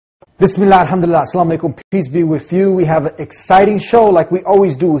Bismillah, alhamdulillah, assalamu alaikum, peace be with you. We have an exciting show like we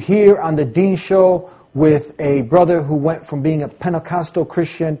always do here on the Dean Show with a brother who went from being a Pentecostal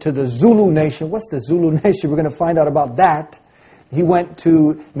Christian to the Zulu Nation. What's the Zulu Nation? We're going to find out about that. He went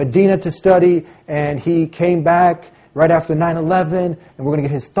to Medina to study and he came back right after 9/11, and we're going to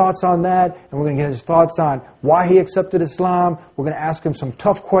get his thoughts on that, and we're going to get his thoughts on why he accepted Islam. We're going to ask him some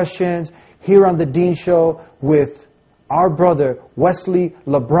tough questions here on the Dean Show with our brother, Wesley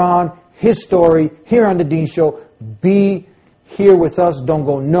Lebron, his story, here on the Dean Show. Be here with us. Don't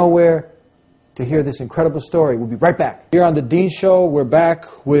go nowhere to hear this incredible story. We'll be right back. Here on the Dean Show, we're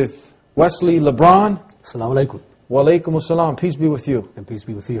back with Wesley Lebron. Assalamu alaikum. Wa alaikum assalam. Peace be with you. And peace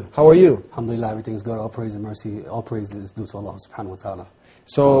be with you. How are you? Alhamdulillah, everything is good. All praise and mercy, all praise is due to Allah subhanahu wa ta'ala.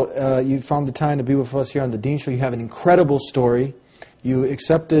 So you found the time to be with us here on the Dean Show. You have an incredible story. You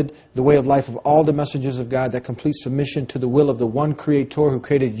accepted the way of life of all the messengers of God, that complete submission to the will of the one Creator who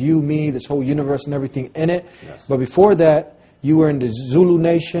created you, me, this whole universe and everything in it. Yes. But before that, you were in the Zulu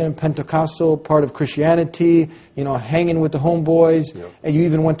Nation, Pentecostal, part of Christianity, you know, hanging with the homeboys. Yep. And you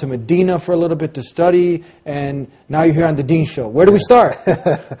even went to Medina for a little bit to study. And now you're here on the Dean Show. Where do we start?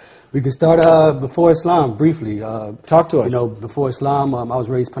 We can start before Islam, briefly. Talk to us. You know, before Islam, I was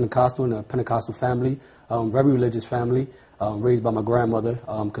raised Pentecostal in a Pentecostal family, very religious family. Raised by my grandmother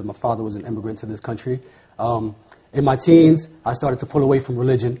because my father was an immigrant to this country. In my teens, I started to pull away from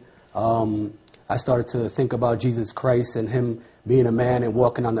religion. I started to think about Jesus Christ and Him being a man and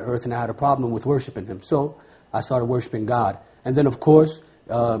walking on the earth, and I had a problem with worshiping Him. So I started worshiping God. And then, of course,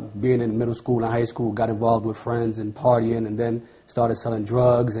 being in middle school and high school, got involved with friends and partying, and then started selling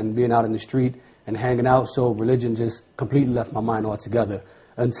drugs and being out in the street and hanging out. So religion just completely left my mind altogether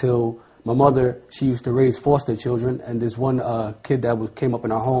until my mother, she used to raise foster children, and this one kid that came up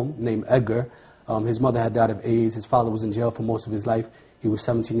in our home named Edgar, his mother had died of AIDS. His father was in jail for most of his life. He was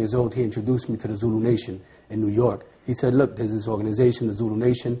 17 years old. He introduced me to the Zulu Nation in New York. He said, look, there's this organization, the Zulu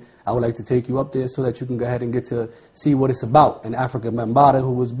Nation. I would like to take you up there so that you can go ahead and get to see what it's about. And Africa Mbata,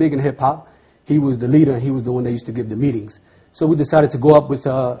 who was big in hip-hop, he was the leader, and he was the one that used to give the meetings. So we decided to go up with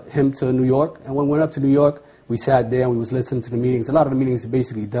him to New York. And when we went up to New York, we sat there and we was listening to the meetings. A lot of the meetings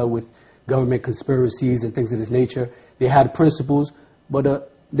basically dealt with government conspiracies and things of this nature. They had principles,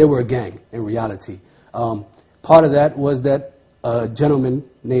 but they were a gang in reality. Part of that was that a gentleman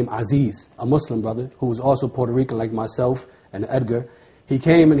named Aziz, a Muslim brother, who was also Puerto Rican like myself and Edgar, he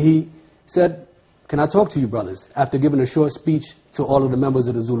came and he said, can I talk to you brothers? After giving a short speech to all of the members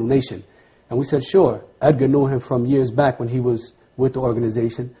of the Zulu Nation. And we said, sure. Edgar knew him from years back when he was with the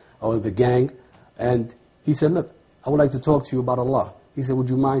organization or the gang. And he said, look, I would like to talk to you about Allah. He said, would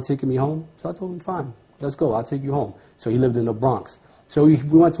you mind taking me home? So I told him, fine, let's go, I'll take you home. So he lived in the Bronx. So we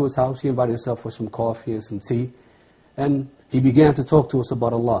went to his house, he invited himself for some coffee and some tea. And he began to talk to us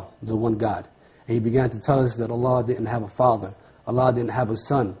about Allah, the one God. And he began to tell us that Allah didn't have a father, Allah didn't have a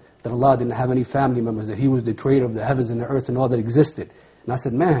son, that Allah didn't have any family members, that He was the creator of the heavens and the earth and all that existed. And I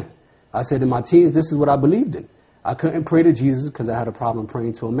said, man, I said in my teens, this is what I believed in. I couldn't pray to Jesus because I had a problem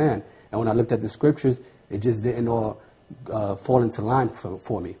praying to a man. And when I looked at the scriptures, it just didn't all fall into line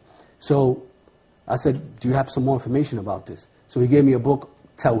for me. So I said, do you have some more information about this? So he gave me a book,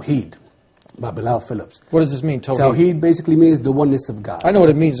 Tawheed, by Bilal Phillips. What does this mean, Tawheed? Tawheed basically means the oneness of God. I know what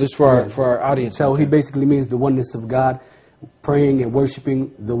it means, just for our audience. Tawheed basically means the oneness of God, praying and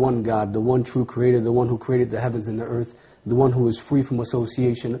worshiping the one God, the one true creator, the one who created the heavens and the earth, the one who is free from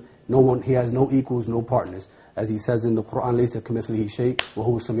association. No one, He has no equals, no partners. As He says in the Quran, "Laysa kamithlihi shay, wa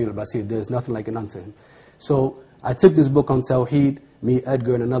huwa as-sami'ul basir." There is nothing like it unto Him. So I took this book on Tawheed, me,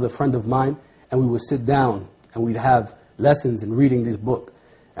 Edgar, and another friend of mine, and we would sit down and we'd have lessons in reading this book.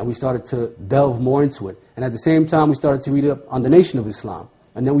 And we started to delve more into it. And at the same time, we started to read up on the Nation of Islam.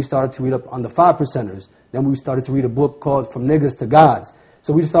 And then we started to read up on the 5 percenters. Then we started to read a book called From Niggas to Gods.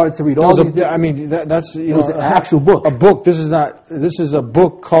 So we started to read all these... I mean, that's, you know... It was an actual book. A book. This is a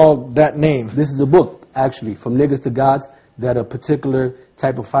book called that name. This is a book, actually, From Niggas to Gods, that a particular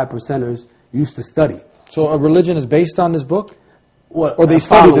type of 5 percenters used to study. So a religion is based on this book? Well, or they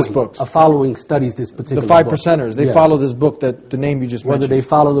study this book? A following studies this particular book. The 5 percenters, they follow this book, that the name you just mentioned. Whether they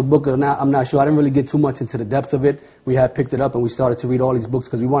follow the book or not, I'm not sure. I didn't really get too much into the depth of it. We had picked it up and we started to read all these books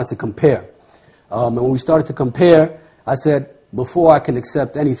because we wanted to compare. And when we started to compare, I said, before I can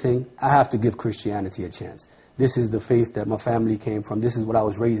accept anything, I have to give Christianity a chance. This is the faith that my family came from. This is what I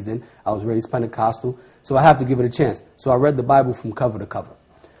was raised in. I was raised Pentecostal, so I have to give it a chance. So I read the Bible from cover to cover.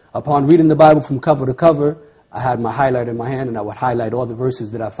 Upon reading the Bible from cover to cover, I had my highlighter in my hand, and I would highlight all the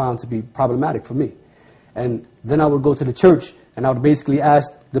verses that I found to be problematic for me. And then I would go to the church, and I would basically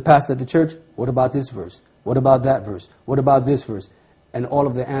ask the pastor at the church, what about this verse? What about that verse? What about this verse? and all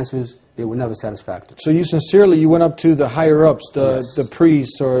of the answers, they were never satisfactory. So you sincerely, you went up to the higher-ups, Yes. the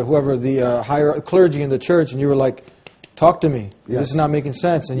priests or whoever, the higher clergy in the church, and you were like, talk to me. Yes. This is not making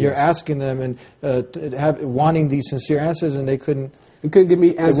sense. And you're asking them and wanting these sincere answers, and they couldn't. You couldn't give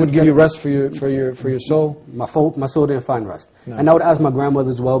me answers. It wouldn't give you rest for your soul. My soul didn't find rest. No. And I would ask my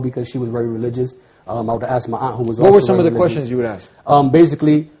grandmother as well because she was very religious. I would ask my aunt who was What also were some of the very religious. questions you would ask?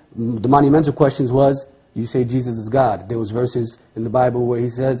 Basically, the monumental questions was, you say Jesus is God. There was verses in the Bible where he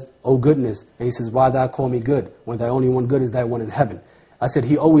says, oh goodness. And he says, why thou call me good, when thy only one good is that one in heaven. I said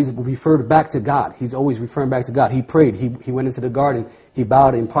he always referred back to God. He's always referring back to God. He prayed. He went into the garden. He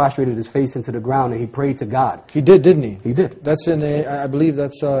bowed and prostrated his face into the ground, and he prayed to God. He did, didn't he? He did. That's in, I believe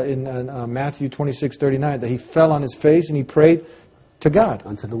that's in Matthew 26:39, that he fell on his face and he prayed to God.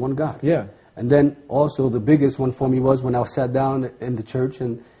 Unto the one God. Yeah. And then also the biggest one for me was when I sat down in the church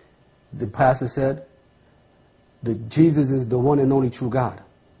and the pastor said, that Jesus is the one and only true God.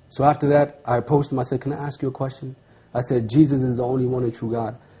 So after that, I approached him. I said, can I ask you a question? I said, Jesus is the only one and true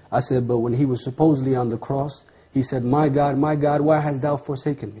God. I said, but when he was supposedly on the cross, he said, my God, why hast thou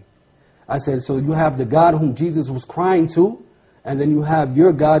forsaken me? I said, so you have the God whom Jesus was crying to, and then you have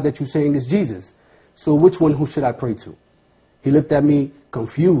your God that you're saying is Jesus. So which one who should I pray to? He looked at me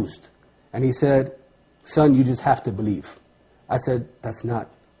confused, and he said, son, you just have to believe. I said, that's not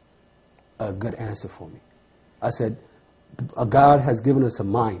a good answer for me. I said, God has given us a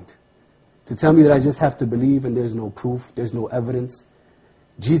mind. To tell me that I just have to believe and there's no proof, there's no evidence.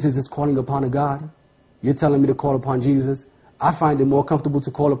 Jesus is calling upon a God. You're telling me to call upon Jesus. I find it more comfortable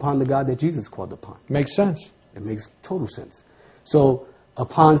to call upon the God that Jesus called upon. Makes sense. It makes total sense. So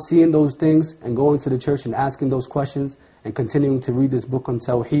upon seeing those things and going to the church and asking those questions and continuing to read this book on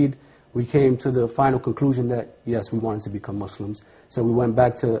Tawheed, we came to the final conclusion that, yes, we wanted to become Muslims. So we went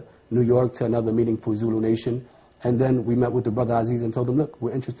back to New York to another meeting for Zulu Nation. And then we met with the brother Aziz and told him, look,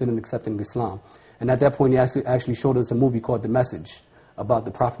 we're interested in accepting Islam. And at that point, he actually showed us a movie called The Message about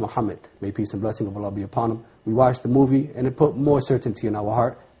the Prophet Muhammad. May peace and blessing of Allah be upon him. We watched the movie, and it put more certainty in our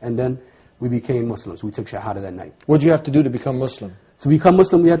heart. And then we became Muslims. We took Shahada that night. What did you have to do to become Muslim? To become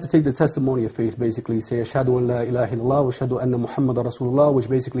Muslim, we had to take the testimony of faith, basically. Say, Ashhadu an la ilaha illallah wa ashhadu anna Muhammad Rasulullah, which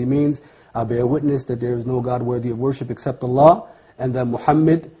basically means, I bear witness that there is no God worthy of worship except Allah, and that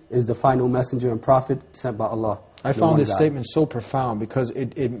Muhammad is the final messenger and prophet sent by Allah. I found this statement so profound because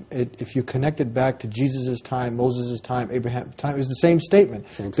if you connect it back to Jesus' time, Moses' time, Abraham's time, it's the same statement.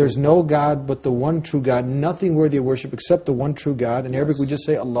 There's no God but the one true God, nothing worthy of worship except the one true God. In Arabic we just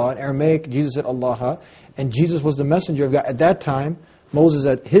say Allah. In Aramaic, Jesus said Allah. And Jesus was the messenger of God at that time, Moses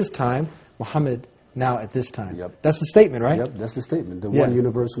at his time, Muhammad now at this time. Yep. That's the statement, right? Yep, that's the statement. The one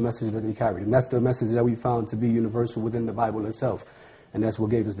universal message that he carried. And that's the message that we found to be universal within the Bible itself. And that's what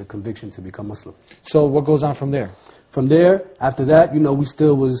gave us the conviction to become Muslim. So what goes on from there? From there, after that, we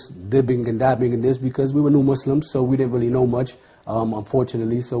still was dipping and dabbing in this because we were new Muslims, so we didn't really know much,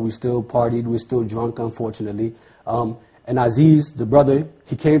 unfortunately. So we still partied, we were still drunk, unfortunately. And Aziz, the brother,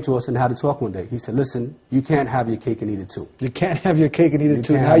 he came to us and had a talk one day. He said, listen, you can't have your cake and eat it too. You can't have your cake and eat it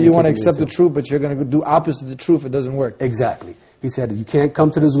too. Now you want to accept the truth, but you're going to do opposite of the truth. It doesn't work. Exactly. He said, you can't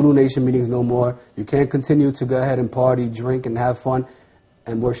come to the Zulu Nation meetings no more. You can't continue to go ahead and party, drink, and have fun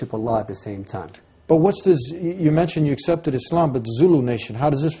and worship Allah at the same time. But what's this? You mentioned you accepted Islam, but the Zulu Nation,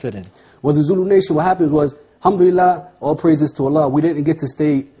 how does this fit in? Well, the Zulu Nation, what happened was, alhamdulillah, all praises to Allah, we didn't get to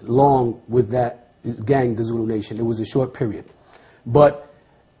stay long with that gang, the Zulu Nation. It was a short period. But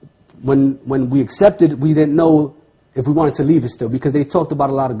when we accepted, we didn't know if we wanted to leave it still, because they talked about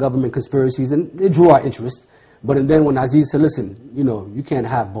a lot of government conspiracies, and it drew our interest. But then when Aziz said, listen, you can't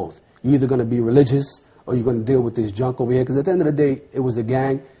have both. You're either going to be religious, or you're going to deal with this junk over here. Because at the end of the day, it was a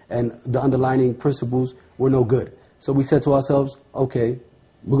gang, and the underlying principles were no good. So we said to ourselves, okay,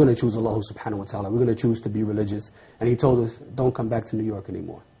 we're going to choose Allah subhanahu wa ta'ala. We're going to choose to be religious. And he told us, don't come back to New York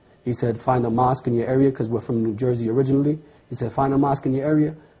anymore. He said, find a mosque in your area, because we're from New Jersey originally. He said, find a mosque in your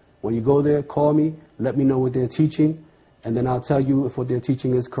area. When you go there, call me, let me know what they're teaching, and then I'll tell you if what they're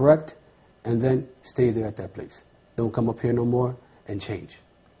teaching is correct, and then stay there at that place. Don't come up here no more, and change.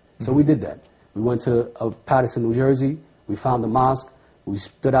 So we did that. We went to Patterson, New Jersey. We found a mosque. We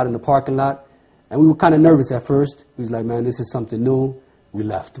stood out in the parking lot. And we were kind of nervous at first. We was like, man, this is something new. We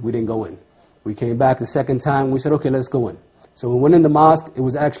left. We didn't go in. We came back the second time. We said, okay, let's go in. So we went in the mosque. It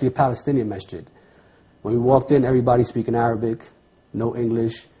was actually a Palestinian masjid. When we walked in, everybody speaking Arabic, no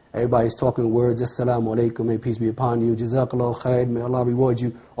English. Everybody's talking words. Assalamu alaikum, may peace be upon you. Jazakallah khair, may Allah reward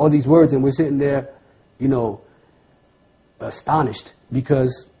you. All these words. And we're sitting there, astonished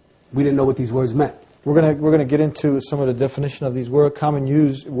because we didn't know what these words meant. We're gonna get into some of the definition of these common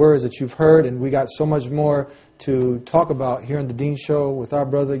used words that you've heard, and we got so much more to talk about here on the Dean Show with our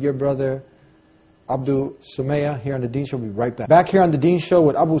brother, your brother, Abdul Sumaya, here on the Dean Show. We'll be right back. Back here on the Dean Show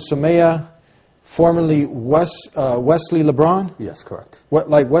with Abu Sumaya, formerly Wesley Lebron? Yes, correct. What,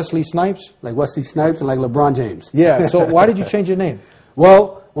 like Wesley Snipes? Like Wesley Snipes and like LeBron James. Yeah, so why did you change your name?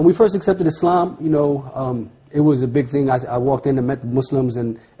 Well, when we first accepted Islam, you know, it was a big thing. I walked in and met Muslims,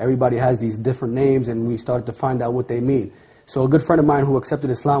 and everybody has these different names, and we started to find out what they mean. So a good friend of mine who accepted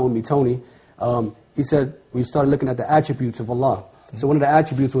Islam with me, Tony, he said, we started looking at the attributes of Allah. So one of the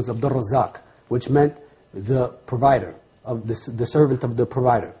attributes was Abdur Razak, which meant the provider, of the servant of the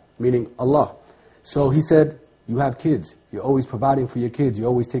provider, meaning Allah. So he said, you have kids. You're always providing for your kids. You're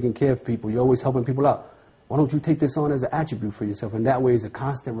always taking care of people. You're always helping people out. Why don't you take this on as an attribute for yourself? And that way it's a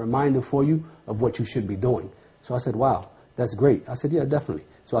constant reminder for you of what you should be doing. So I said, wow, that's great. I said, yeah, definitely.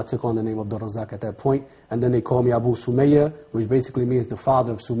 So I took on the name of Abdur Razak at that point. And then they called me Abu Sumaya, which basically means the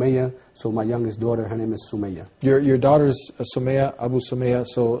father of Sumaya. So my youngest daughter, her name is Sumaya. Your daughter's Sumaya, Abu Sumaya,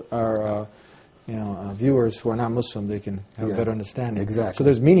 so our viewers who are not Muslim, they can have a better understanding. Exactly. So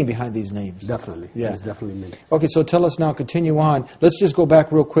there's meaning behind these names. Definitely. Yeah. There's definitely meaning. Okay, so tell us now, continue on. Let's just go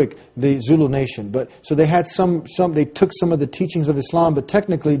back real quick, the Zulu nation. But so they had they took some of the teachings of Islam, but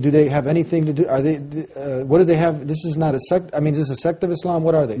technically, do they have anything to do? Are they? What do they have? This is not a sect. I mean, this is a sect of Islam.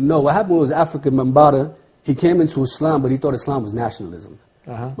 What are they? No, what happened was African Mambata, he came into Islam, but he thought Islam was nationalism.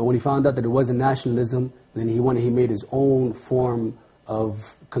 But when he found out that it wasn't nationalism, then he made his own form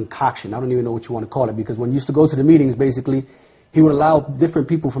of concoction. I don't even know what you want to call it, because when he used to go to the meetings, basically, he would allow different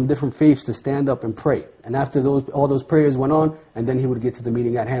people from different faiths to stand up and pray. And after all those prayers went on, and then he would get to the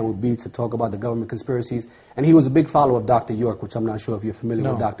meeting at hand, would be to talk about the government conspiracies. And he was a big follower of Dr. York, which I'm not sure if you're familiar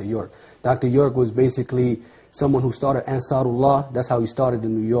with Dr. York. Dr. York was basically someone who started Ansarullah. That's how he started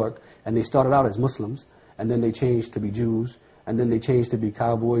in New York. And they started out as Muslims, and then they changed to be Jews, and then they changed to be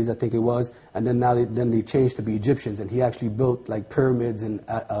cowboys, I think it was, and then then they changed to be Egyptians. And he actually built like pyramids in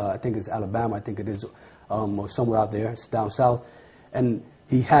I think it's Alabama, I think it is, or somewhere out there, it's down south. And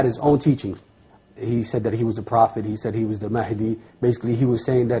he had his own teachings. He said that he was a prophet. He said he was the Mahdi. Basically, he was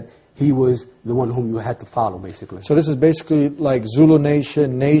saying that he was the one whom you had to follow, basically. So this is basically like Zulu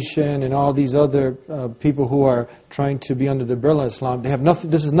Nation, and all these other people who are trying to be under the umbrella of Islam. They have nothing.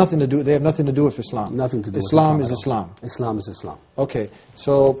 This is nothing to do. They have nothing to do with Islam. Nothing to do. Islam with is Islam. Islam is Islam. Okay,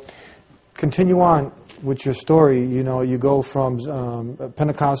 so continue on with your story. You know, you go from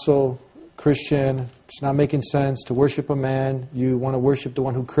Pentecostal Christian, it's not making sense to worship a man. You want to worship the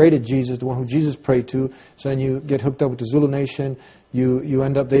one who created Jesus, the one who Jesus prayed to. So then you get hooked up with the Zulu Nation.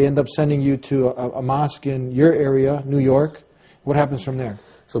 They end up sending you to a mosque in your area, New York. What happens from there?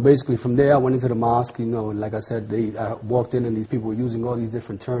 So basically from there I went into the mosque, you know, and like I said, I walked in and these people were using all these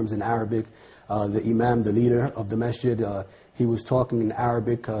different terms in Arabic. The imam, the leader of the masjid, he was talking in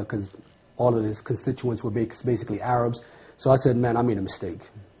Arabic because all of his constituents were basically Arabs. So I said, man, I made a mistake.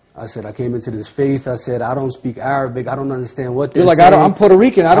 I said, I came into this faith. I said, I don't speak Arabic. I don't understand what they're saying. You're like, I'm Puerto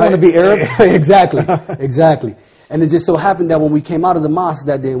Rican. I don't want to be Arab. Exactly. Exactly. And it just so happened that when we came out of the mosque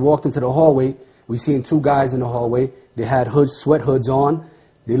that day and walked into the hallway, we seen two guys in the hallway. They had sweat hoods on.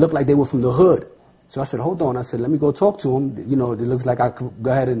 They looked like they were from the hood. So I said, hold on. I said, let me go talk to them. You know, it looks like I could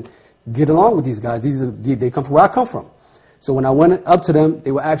go ahead and get along with these guys. They come from where I come from. So when I went up to them,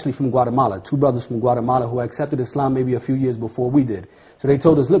 they were actually from Guatemala. Two brothers from Guatemala who accepted Islam maybe a few years before we did. So they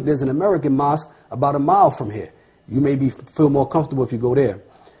told us, look, there's an American mosque about a mile from here. You may feel more comfortable if you go there.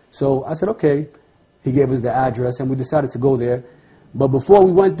 So I said, okay. He gave us the address, and we decided to go there. But before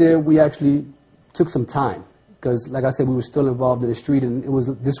we went there, we actually took some time. Because, like I said, we were still involved in the street, and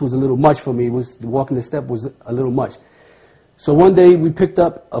this was a little much for me. Walking the step was a little much. So one day, we picked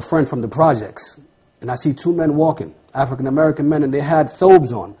up a friend from the projects, and I see two men walking, African-American men, and they had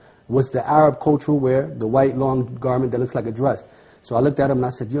thobes on. What's the Arab cultural wear, the white long garment that looks like a dress. So I looked at him, and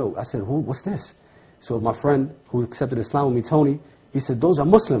I said, what's this? So my friend who accepted Islam with me, Tony, he said, those are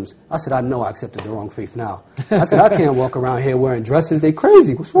Muslims. I said, I know I accepted the wrong faith now. I said, I can't walk around here wearing dresses. They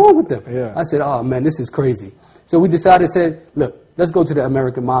crazy. What's wrong with them? Yeah. I said, oh, man, this is crazy. So we decided, said, look, let's go to the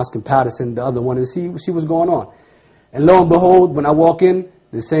American Mosque in Patterson, the other one, and see what's going on. And lo and behold, when I walk in,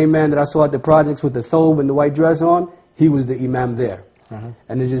 the same man that I saw at the projects with the thobe and the white dress on, he was the imam there.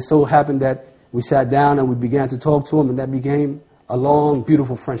 And it just so happened that we sat down and we began to talk to him, and that became a long,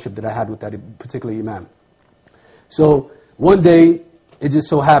 beautiful friendship that I had with that particular imam. So one day, it just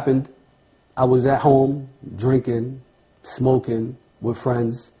so happened, I was at home, drinking, smoking with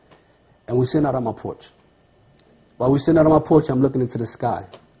friends, and we're sitting out on my porch. While we're sitting out on my porch, I'm looking into the sky.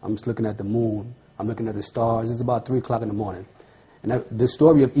 I'm just looking at the moon. I'm looking at the stars. It's about 3 o'clock in the morning. And the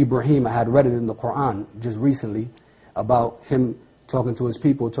story of Ibrahim, I had read it in the Quran just recently, about him talking to his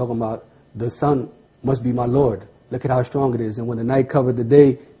people, talking about the sun must be my Lord. Look at how strong it is. And when the night covered the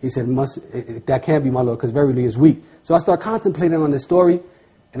day, he said, that can't be my Lord, because verily is weak. So I started contemplating on this story,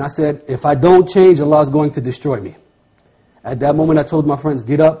 and I said, if I don't change, Allah is going to destroy me. At that moment, I told my friends,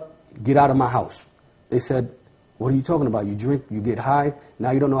 get up, get out of my house. They said, what are you talking about? You drink, you get high,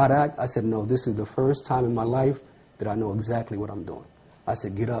 now you don't know how to act? I said, no, this is the first time in my life that I know exactly what I'm doing. I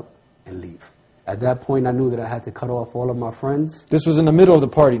said, get up and leave. At that point, I knew that I had to cut off all of my friends. This was in the middle of the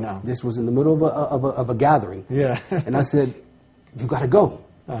party now. This was in the middle of a gathering. Yeah. And I said, you got to go.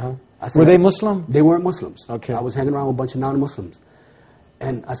 Uh-huh. I said, were they Muslim? They weren't Muslims. Okay. I was hanging around with a bunch of non-Muslims.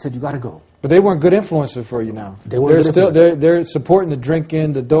 And I said, you got to go. But they weren't good influences for you now. They weren't they're supporting the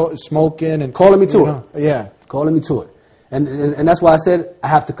drinking, the smoking, and calling me to it. Yeah. Calling me to it. And that's why I said I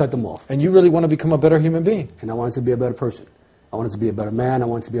have to cut them off. And you really want to become a better human being. And I wanted to be a better person. I wanted to be a better man. I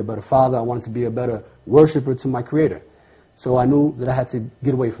wanted to be a better father. I wanted to be a better worshiper to my Creator. So I knew that I had to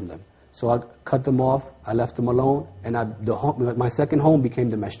get away from them. So I cut them off. I left them alone. And my second home became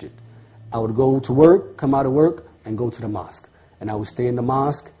the masjid. I would go to work, come out of work, and go to the mosque. And I would stay in the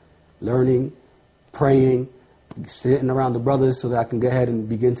mosque, learning, praying, sitting around the brothers so that I can go ahead and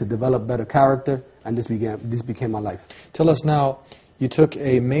begin to develop better character. And this became my life. Tell us now, you took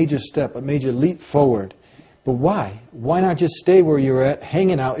a major step, a major leap forward. But why? Why not just stay where you're at,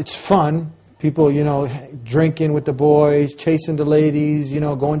 hanging out? It's fun. People, drinking with the boys, chasing the ladies,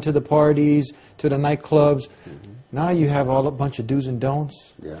 going to the parties, to the nightclubs. Mm-hmm. Now you have a bunch of do's and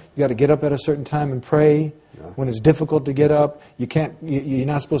don'ts. Yeah. You got to get up at a certain time and pray. Yeah. When it's difficult to get up, you're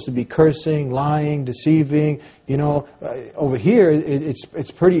not supposed to be cursing, lying, deceiving. Over here, it's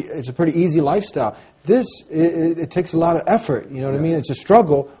a pretty easy lifestyle. This, it takes a lot of effort, you know what I mean? It's a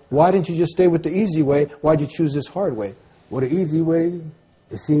struggle. Why didn't you just stay with the easy way? Why'd you choose this hard way? Well, the easy way,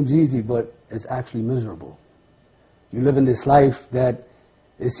 it seems easy, but it's actually miserable. You live in this life that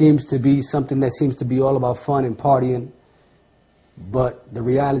it seems to be something that seems to be all about fun and partying, but the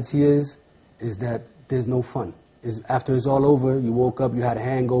reality is that there's no fun. After it's all over, you woke up, you had a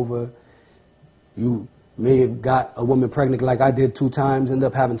hangover, you may have got a woman pregnant like I did 2 times, ended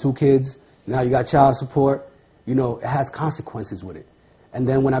up having 2 kids. Now you got child support. It has consequences with it. And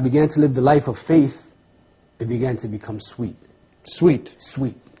then when I began to live the life of faith, it began to become sweet. Sweet.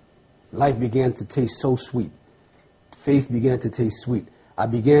 Sweet. Life began to taste so sweet. Faith began to taste sweet. I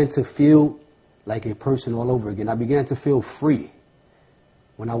began to feel like a person all over again. I began to feel free.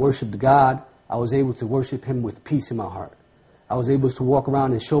 When I worshiped God, I was able to worship Him with peace in my heart. I was able to walk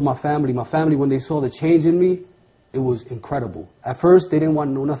around and show my family. My family, when they saw the change in me, it was incredible. At first, they didn't want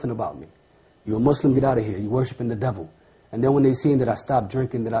to know nothing about me. You're a Muslim, get out of here. You're worshiping the devil. And then when they seen that I stopped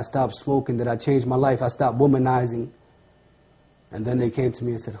drinking, that I stopped smoking, that I changed my life, I stopped womanizing. And then they came to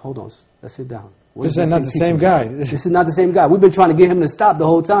me and said, hold on, let's sit down. This is not the same guy. This is not the same guy. We've been trying to get him to stop the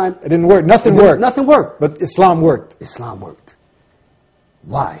whole time. It didn't work. Nothing worked. Nothing worked. But Islam worked. Islam worked.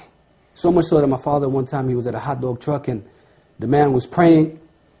 Why? So much so that my father, one time, he was at a hot dog truck and the man was praying.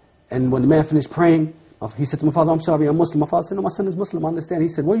 And when the man finished praying, he said to my father, I'm sorry, I'm Muslim. My father said, no, my son is Muslim, I understand. He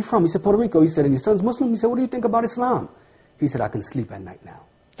said, where are you from? He said, Puerto Rico. He said, and your son's Muslim? He said, what do you think about Islam? He said, I can sleep at night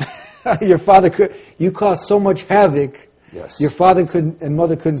now. Your father you caused so much havoc. Yes. Your father and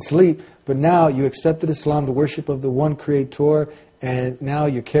mother couldn't sleep, but now you accepted Islam, the worship of the one Creator, and now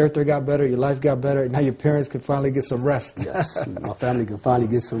your character got better, your life got better, and now your parents could finally get some rest. Yes, my family could finally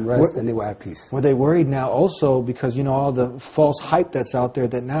get some rest, and they were at peace. Were they worried now also because, all the false hype that's out there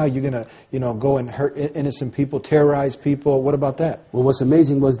that now you're going to, go and hurt innocent people, terrorize people? What about that? Well, what's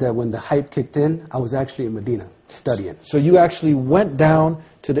amazing was that when the hype kicked in, I was actually in Medina studying. So you actually went down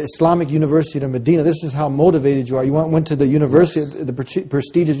to the Islamic University of Medina. This is how motivated you are. You went to the university, the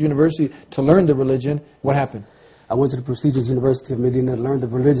prestigious university, to learn the religion. What happened? I went to the prestigious University of Medina to learn the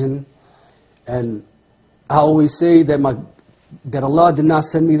religion, and I always say that that Allah did not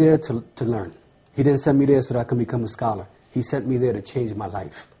send me there to learn. He didn't send me there so that I can become a scholar. He sent me there to change my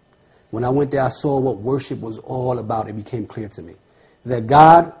life. When I went there, I saw what worship was all about. It became clear to me that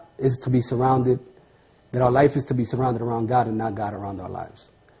God is to be surrounded, that our life is to be surrounded around God and not God around our lives.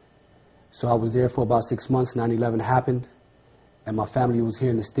 So I was there for about 6 months. 9/11 happened, and my family was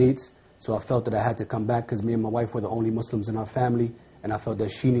here in the States. So I felt that I had to come back because me and my wife were the only Muslims in our family, and I felt that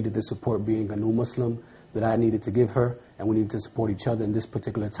she needed the support being a new Muslim that I needed to give her, and we needed to support each other in this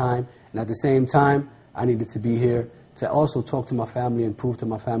particular time. And at the same time, I needed to be here to also talk to my family and prove to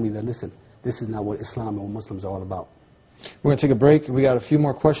my family that, listen, this is not what Islam and what Muslims are all about. We're going to take a break. We got a few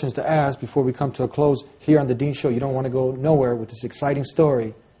more questions to ask before we come to a close here on The Dean Show. You don't want to go nowhere with this exciting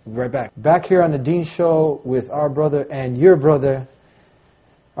story. We'll be right back. Back here on The Dean Show with our brother and your brother,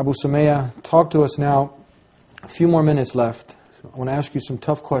 Abu Sumayya. Talk to us now. A few more minutes left. I want to ask you some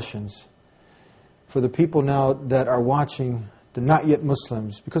tough questions. for the people now that are watching, the not yet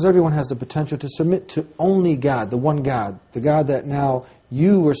Muslims, because everyone has the potential to submit to only God, the one God, the God that now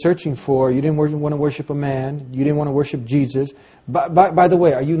you were searching for. You didn't want to worship a man. You didn't want to worship Jesus. By the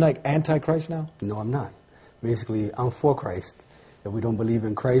way, are you like anti-Christ now? No, I'm not. Basically, I'm for Christ. If we don't believe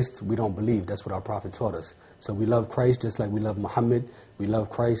in Christ, we don't believe. That's what our prophet taught us. So we love Christ just like we love Muhammad. We love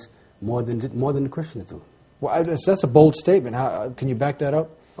Christ more than the Christians do. Well, that's a bold statement. Can you back that up?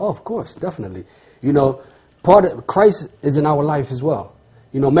 Oh, of course, definitely. You know, part of Christ is in our life as well.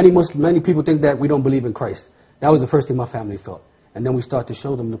 You know, many people think that we don't believe in Christ. That was the first thing my family thought. And then we start to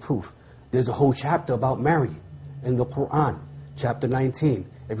show them the proof. There's a whole chapter about Mary in the Quran, chapter 19.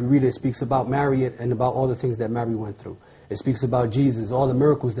 If you read it, it speaks about Mary and about all the things that Mary went through. It speaks about Jesus, all the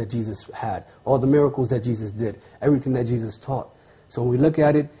miracles that Jesus had, all the miracles that Jesus did, everything that Jesus taught. So when we look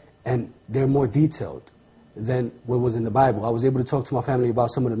at it, and they're more detailed than what was in the Bible. I was able to talk to my family about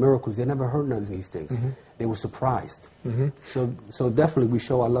some of the miracles. They never heard none of these things. Mm-hmm. They were surprised. Mm-hmm. So definitely we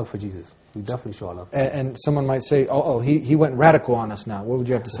show our love for Jesus. We definitely show our love. And someone might say, he went radical on us now. What would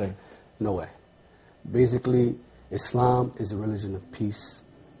you have to say? No way. Basically, Islam is a religion of peace.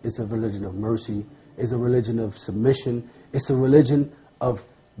 It's a religion of mercy. It's a religion of submission. It's a religion of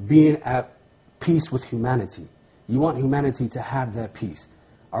being at peace with humanity. You want humanity to have that peace.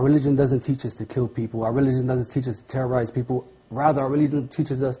 Our religion doesn't teach us to kill people. Our religion doesn't teach us to terrorize people. Rather, our religion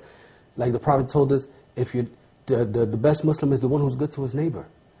teaches us, like the Prophet told us, if you the best Muslim is the one who's good to his neighbor.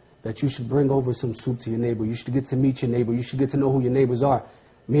 That you should bring over some soup to your neighbor. You should get to meet your neighbor. You should get to know who your neighbors are.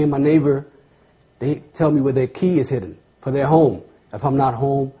 Me and my neighbor, they tell me where their key is hidden for their home. If I'm not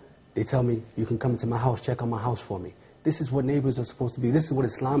home, they tell me, you can come into my house, check on my house for me. This is what neighbors are supposed to be. This is what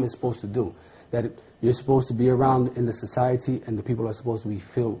Islam is supposed to do. That you're supposed to be around in the society, and the people are supposed to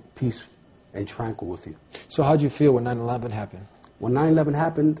feel peace and tranquil with you. So how did you feel when 9/11 happened? When 9/11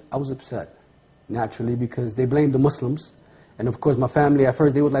 happened, I was upset, naturally, because they blamed the Muslims. And of course, my family, at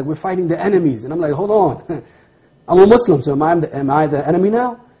first, they were like, we're fighting the enemies. And I'm like, hold on. I'm a Muslim, so am I the enemy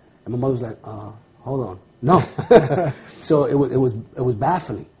now? And my mother was like, hold on. No. So it was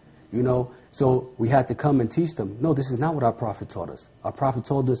baffling, you know. So we had to come and teach them, no, this is not what our Prophet taught us. Our Prophet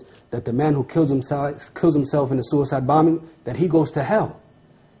told us that the man who kills himself in a suicide bombing, that he goes to hell.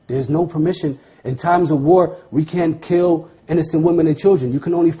 There's no permission. In times of war, we can't kill innocent women and children. You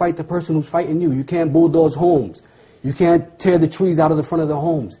can only fight the person who's fighting you. You can't bulldoze homes. You can't tear the trees out of the front of the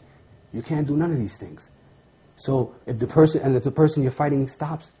homes. You can't do none of these things. So if the person you're fighting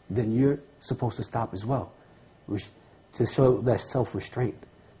stops, then you're supposed to stop as well, to show that self-restraint.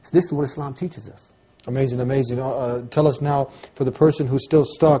 So this is what Islam teaches us. Amazing, amazing. Tell us now, for the person who's still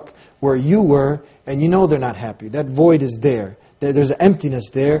stuck where you were, and you know they're not happy. That void is there. There's an emptiness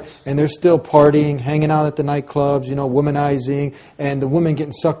there, and they're still partying, hanging out at the nightclubs, you know, womanizing, and the women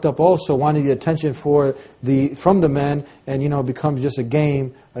getting sucked up also, wanting the attention from the men, and, you know, it becomes just a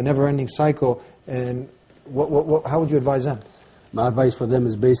game, a never-ending cycle. And how would you advise them? My advice for them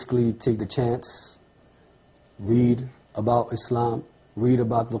is basically take the chance, read about Islam, read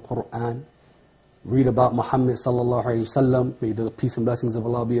about the Quran, read about Muhammad sallallahu alaihi wasallam. May the peace and blessings of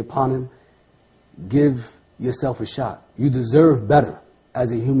Allah be upon him. Give yourself a shot. You deserve better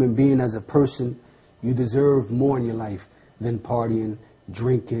as a human being, as a person. You deserve more in your life than partying,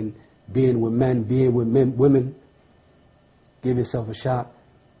 drinking, being with men, being with women. Give yourself a shot.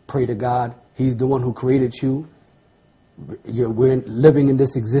 Pray to God. He's the one who created you. We're living in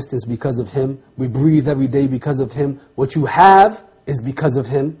this existence because of Him. We breathe every day because of Him. What you have is because of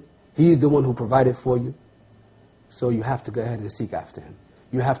Him. He's the one who provided for you. So you have to go ahead and seek after Him.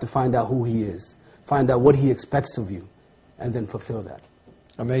 You have to find out who He is. Find out what He expects of you, and then fulfill that.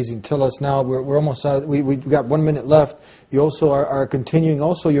 Amazing. Tell us now, we're almost out. We've got 1 minute left. You also are continuing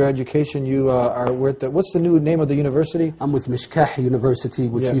also your education. You are with what's the new name of the university? I'm with Mishkah University,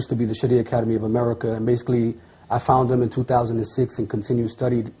 which used to be the Sharia Academy of America. And basically, I found them in 2006 and continue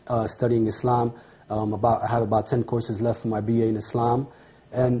studying Islam. I have about 10 courses left for my BA in Islam.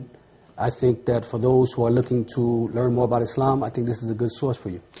 And I think that for those who are looking to learn more about Islam, I think this is a good source for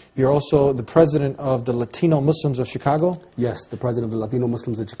you. You're also the president of the Latino Muslims of Chicago? Yes, the president of the Latino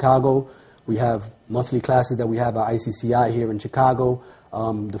Muslims of Chicago. We have monthly classes that we have at ICCI here in Chicago,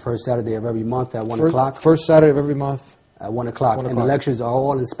 the first Saturday of every month at 1 o'clock. First Saturday of every month? At 1 o'clock. And the lectures are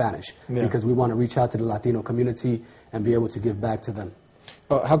all in Spanish because we want to reach out to the Latino community and be able to give back to them.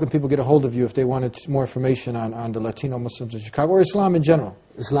 How can people get a hold of you if they wanted more information on the Latino Muslims of Chicago or Islam in general?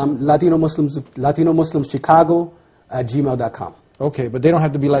 Latino Muslims Chicago at gmail.com. Okay, but they don't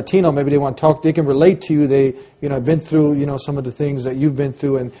have to be Latino. Maybe they want to talk. They can relate to you. They, have been through, some of the things that you've been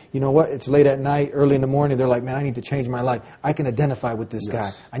through. And you know what? It's late at night, early in the morning. They're like, man, I need to change my life. I can identify with this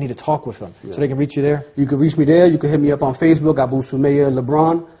guy. I need to talk with him. So they can reach you there? You can reach me there. You can hit me up on Facebook. Abu Sumayya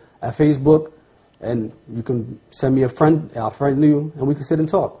Lebron at Facebook. And you can send me a friend. I'll friend you, and we can sit and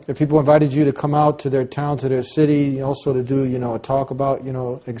talk. If people invited you to come out to their town, to their city, also to do, a talk about,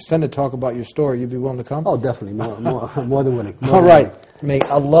 extended talk about your story, you'd be willing to come? Oh, definitely. More than willing. All right. May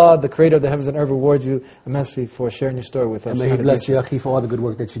Allah, the creator of the heavens and earth, reward you immensely for sharing your story with us. And may He bless you, Akhi, for all the good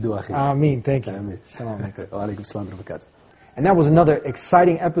work that you do, Akhi. Ameen. Thank you. Ameen. And that was another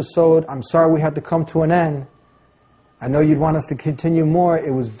exciting episode. I'm sorry we had to come to an end. I know you'd want us to continue more.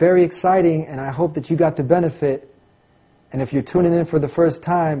 It was very exciting, and I hope that you got the benefit. And if you're tuning in for the first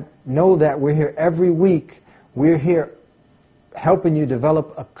time, know that we're here every week. We're here helping you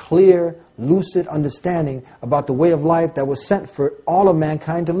develop a clear, lucid understanding about the way of life that was sent for all of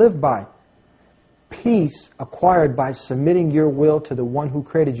mankind to live by. Peace acquired by submitting your will to the one who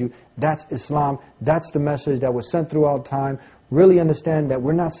created you. That's Islam. That's the message that was sent throughout time. Really understand that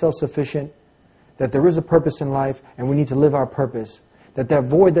we're not self-sufficient, that there is a purpose in life, and we need to live our purpose. That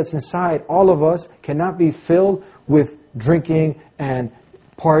void that's inside all of us cannot be filled with drinking and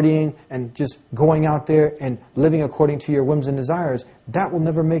partying and just going out there and living according to your whims and desires. That will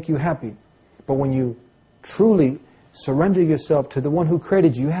never make you happy. But when you truly surrender yourself to the one who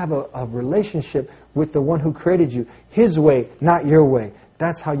created you, you have a relationship with the one who created you. His way, not your way.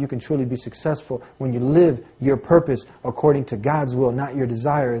 That's how you can truly be successful, when you live your purpose according to God's will, not your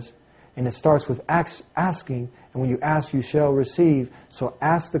desires. And it starts with asking, and when you ask, you shall receive. So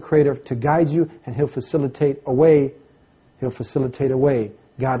ask the Creator to guide you, and He'll facilitate a way. He'll facilitate a way,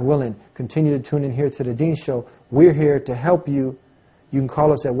 God willing. Continue to tune in here to the Dean Show. We're here to help you. You can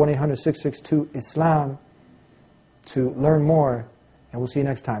call us at 1-800-662-ISLAM to learn more, and we'll see you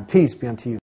next time. Peace be unto you.